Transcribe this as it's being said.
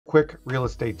quick real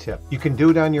estate tip. You can do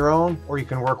it on your own or you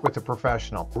can work with a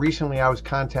professional. Recently, I was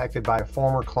contacted by a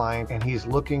former client and he's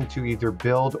looking to either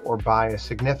build or buy a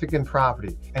significant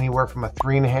property, anywhere from a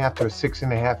 $3.5 to a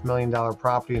 $6.5 million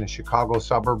property in the Chicago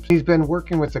suburbs. He's been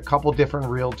working with a couple different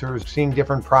realtors, seeing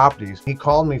different properties. He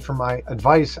called me for my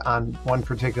advice on one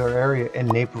particular area in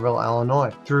Naperville,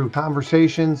 Illinois. Through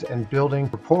conversations and building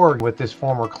rapport with this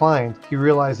former client, he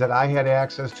realized that I had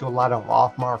access to a lot of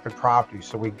off-market properties.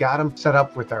 So we got him set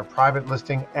up with our private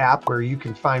listing app where you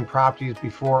can find properties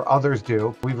before others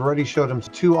do. We've already showed him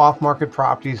 2 off-market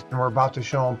properties and we're about to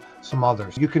show him some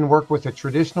others. You can work with a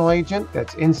traditional agent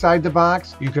that's inside the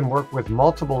box. You can work with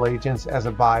multiple agents as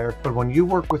a buyer, but when you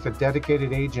work with a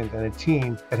dedicated agent and a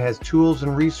team that has tools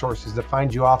and resources to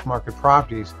find you off-market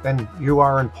properties, then you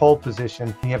are in pole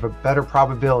position and you have a better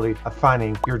probability of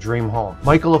finding your dream home.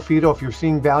 Michael LaFido, if you're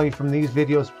seeing value from these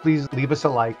videos, please leave us a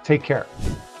like. Take care.